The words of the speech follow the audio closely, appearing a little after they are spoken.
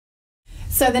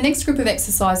So the next group of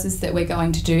exercises that we're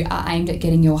going to do are aimed at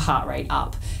getting your heart rate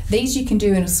up. These you can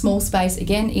do in a small space,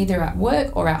 again, either at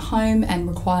work or at home, and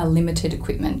require limited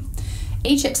equipment.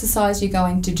 Each exercise you're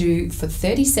going to do for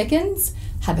 30 seconds,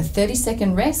 have a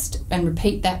 30-second rest, and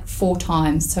repeat that 4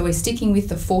 times. So we're sticking with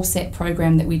the 4-set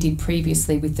program that we did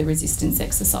previously with the resistance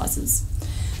exercises.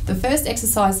 The first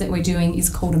exercise that we're doing is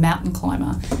called a mountain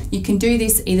climber. You can do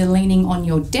this either leaning on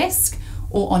your desk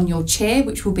or on your chair,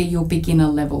 which will be your beginner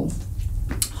level.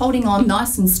 Holding on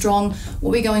nice and strong, what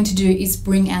we're going to do is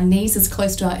bring our knees as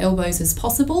close to our elbows as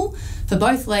possible for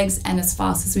both legs and as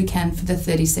fast as we can for the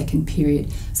 30-second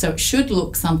period. So it should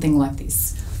look something like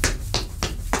this.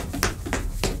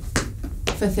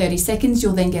 For 30 seconds,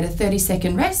 you'll then get a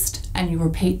 30-second rest and you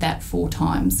repeat that 4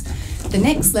 times. The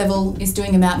next level is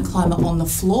doing a mountain climber on the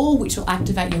floor, which will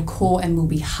activate your core and will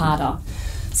be harder.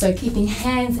 So keeping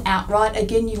hands outright,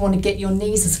 again, you want to get your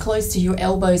knees as close to your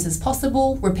elbows as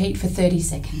possible. Repeat for 30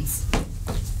 seconds.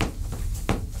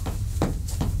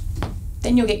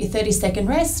 Then you'll get your 30-second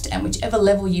rest, and whichever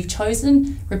level you've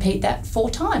chosen, repeat that 4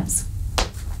 times.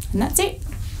 And that's it.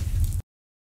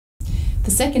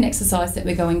 The second exercise that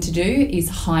we're going to do is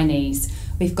high knees.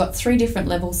 We've got 3 different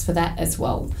levels for that as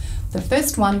well. The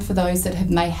first one, for those that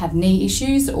may have knee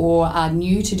issues or are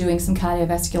new to doing some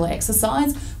cardiovascular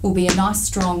exercise, will be a nice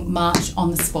strong march on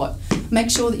the spot.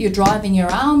 Make sure that you're driving your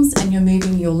arms and you're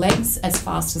moving your legs as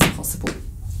fast as possible.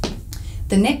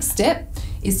 The next step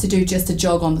is to do just a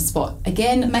jog on the spot.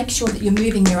 Again, make sure that you're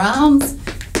moving your arms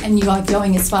and you are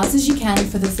going as fast as you can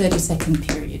for the 30-second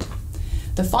period.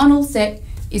 The final set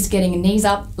is getting your knees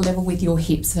up level with your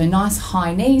hips. So nice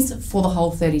high knees for the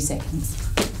whole 30 seconds.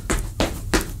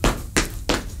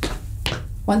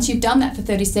 Once you've done that for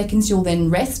 30 seconds, you'll then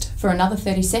rest for another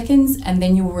 30 seconds and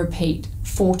then you will repeat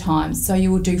 4 times. So you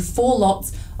will do 4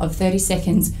 lots of 30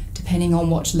 seconds depending on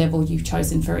what level you've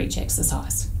chosen for each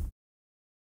exercise.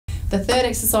 The third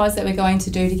exercise that we're going to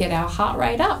do to get our heart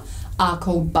rate up are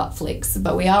called butt flicks,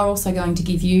 but we are also going to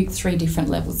give you 3 different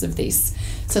levels of this.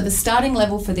 So the starting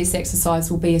level for this exercise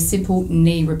will be a simple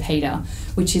knee repeater,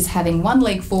 which is having one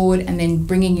leg forward and then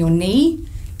bringing your knee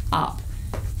up.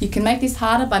 You can make this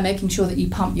harder by making sure that you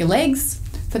pump your legs.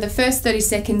 For the first 30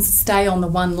 seconds, stay on the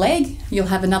one leg. You'll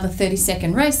have another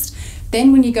 30-second rest.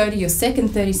 Then when you go to your second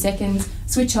 30 seconds,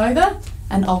 switch over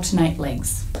and alternate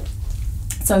legs.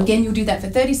 So again, you'll do that for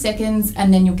 30 seconds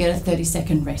and then you'll get a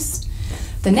 30-second rest.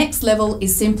 The next level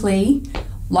is simply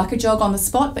like a jog on the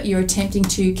spot, but you're attempting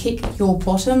to kick your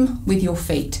bottom with your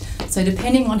feet. So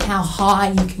depending on how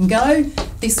high you can go,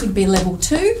 this would be level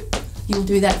 2. You'll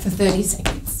do that for 30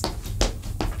 seconds.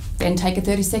 Then take a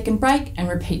 30-second break and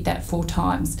repeat that 4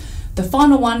 times. The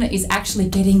final one is actually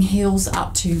getting heels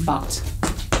up to butt.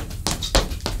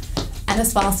 And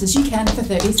as fast as you can for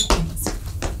 30 seconds.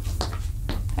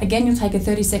 Again, you'll take a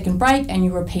 30-second break and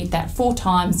you repeat that 4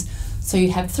 times. So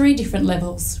you have 3 different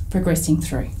levels progressing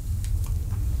through.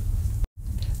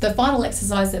 The final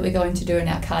exercise that we're going to do in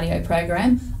our cardio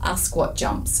program are squat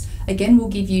jumps. Again, we'll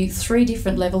give you 3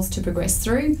 different levels to progress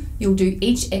through. You'll do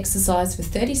each exercise for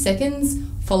 30 seconds,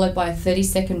 followed by a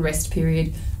 30-second rest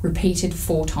period, repeated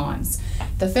 4 times.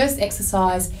 The first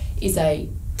exercise is a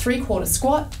 3/4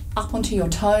 squat up onto your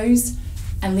toes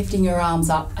and lifting your arms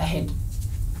up ahead.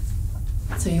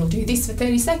 So you'll do this for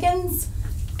 30 seconds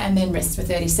and then rest for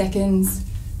 30 seconds,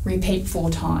 repeat 4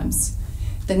 times.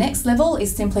 The next level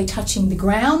is simply touching the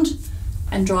ground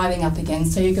and driving up again.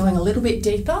 So you're going a little bit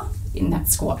deeper in that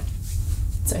squat.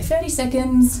 So 30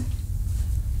 seconds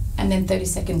and then 30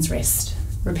 seconds rest.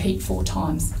 Repeat 4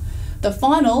 times. The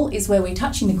final is where we're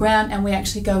touching the ground and we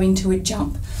actually go into a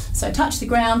jump. So touch the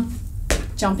ground,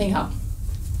 jumping up.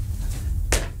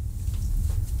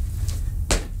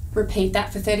 Repeat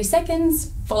that for 30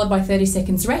 seconds, followed by 30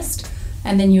 seconds rest,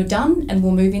 and then you're done and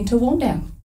we'll move into warm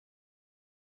down.